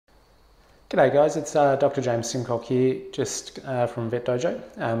G'day guys, it's Dr. James Simcock here, just from VetDojo.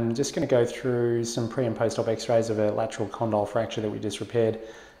 I'm just going to go through some pre and post-op x-rays of a lateral condyle fracture that we just repaired.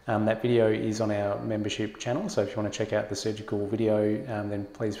 That video is on our membership channel, so if you want to check out the surgical video, then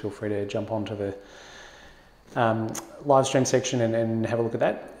please feel free to jump onto the live stream section and have a look at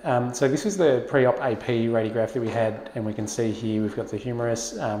that. So this is the Pre-Op Ap Radiograph that we had, and we can see here we've got the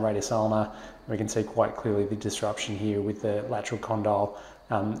humerus, radius ulnar. We can see quite clearly the disruption here with the lateral condyle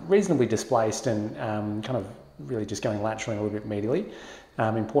reasonably displaced and kind of really just going laterally a little bit medially.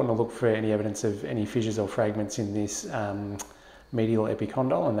 Important to look for any evidence of any fissures or fragments in this medial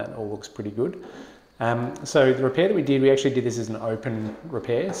epicondyle, and that all looks pretty good. So the repair that we did, we actually did this as an open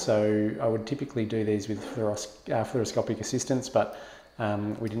repair. So I would typically do these with fluoroscopic assistance, but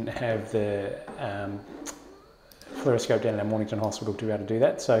we didn't have the fluoroscope down at our Mornington Hospital to be able to do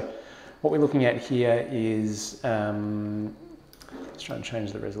that. So what we're looking at here is, let's try and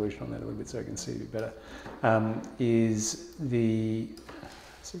change the resolution on that a little bit so I can see a bit better, is the,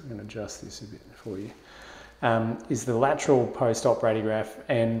 let's see if we can adjust this a bit for you. Is the lateral post-op radiograph.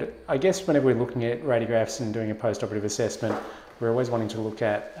 And I guess whenever we're looking at radiographs and doing a post-operative assessment, we're always wanting to look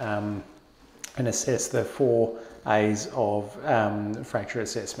at and assess the 4 A's of fracture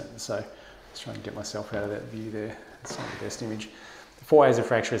assessment. So let's try and get myself out of that view there. That's not the best image. 4 A's of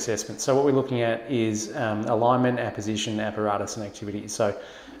fracture assessment. So what we're looking at is alignment, apposition, apparatus, and activity. So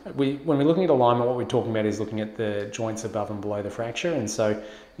when we're looking at alignment, what we're talking about is looking at the joints above and below the fracture. And so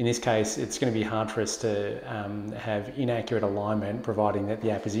in this case, it's going to be hard for us to have inaccurate alignment, providing that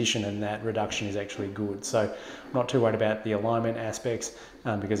the apposition and that reduction is actually good. So I'm not too worried about the alignment aspects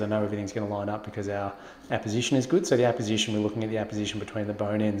because I know everything's going to line up because our apposition is good. So the apposition, we're looking at the apposition between the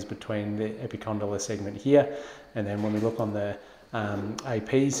bone ends, between the epicondylar segment here. And then when we look on the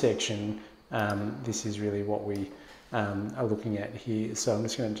AP section, this is really what we are looking at here. So I'm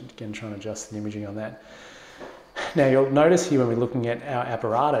just going to again try and adjust the imaging on that. Now you'll notice here when we're looking at our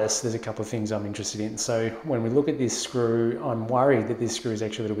apparatus, there's a couple of things I'm interested in. So when we look at this screw, I'm worried that this screw is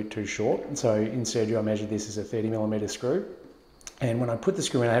actually a little bit too short. So in surgery, I measured this as a 30mm screw. And when I put the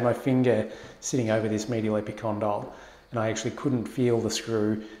screw in, I had my finger sitting over this medial epicondyle, and I actually couldn't feel the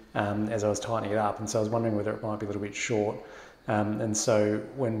screw as I was tightening it up. And so I was wondering whether it might be a little bit short. And so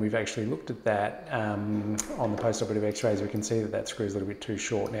when we've actually looked at that on the post-operative x-rays, we can see that that screw is a little bit too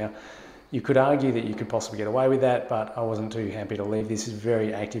short. Now, you could argue that you could possibly get away with that, but I wasn't too happy to leave. This is a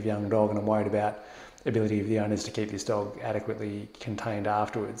very active young dog, and I'm worried about the ability of the owners to keep this dog adequately contained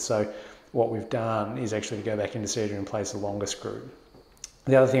afterwards. So what we've done is actually to go back into surgery and place a longer screw.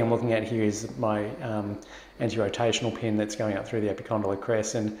 The other thing I'm looking at here is my anti-rotational pin that's going up through the epicondylar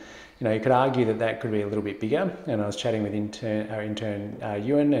crest, and you could argue that that could be a little bit bigger. And I was chatting with our intern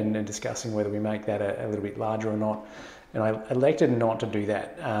Ewan and discussing whether we make that a little bit larger or not. And I elected not to do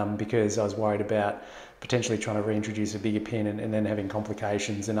that because I was worried about potentially trying to reintroduce a bigger pin and then having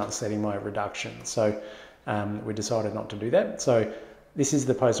complications and upsetting my reduction. So we decided not to do that. So this is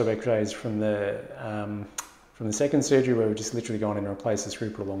the post-op x-rays from the second surgery, where we've just literally gone in and replaced the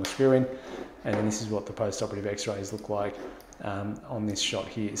screw, put a longer screw in. And then this is what the post-operative x-rays look like on this shot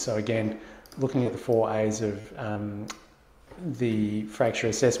here. So again, looking at the 4 A's of the fracture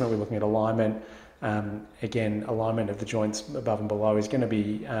assessment, we're looking at alignment. Again, alignment of the joints above and below is going to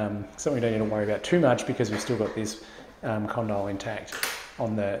be something we don't need to worry about too much because we've still got this condyle intact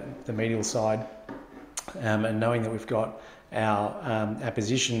on the medial side. And knowing that we've got our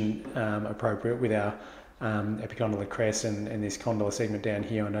apposition appropriate with our epicondylar crest and this condylar segment down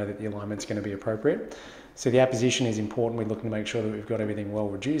here, I know that the alignment's going to be appropriate. So the apposition is important. We're looking to make sure that we've got everything well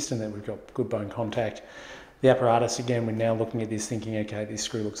reduced and that we've got good bone contact. The apparatus, again, we're now looking at this thinking, okay, this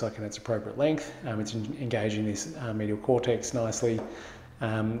screw looks like it's appropriate length. It's engaging this medial cortex nicely.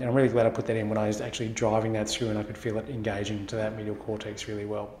 And I'm really glad I put that in when I was actually driving that screw and I could feel it engaging to that medial cortex really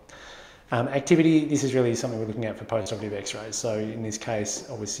well. Activity, this is really something we're looking at for post-operative x-rays. So in this case,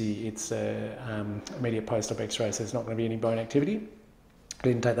 obviously it's a immediate post-op x-ray, so there's not going to be any bone activity. It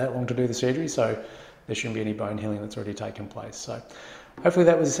didn't take that long to do the surgery, so there shouldn't be any bone healing that's already taken place. So hopefully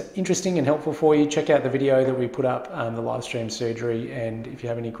that was interesting and helpful for you. Check out the video that we put up, the live stream surgery, and if you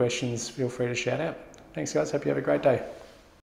have any questions, feel free to shout out. Thanks guys, hope you have a great day.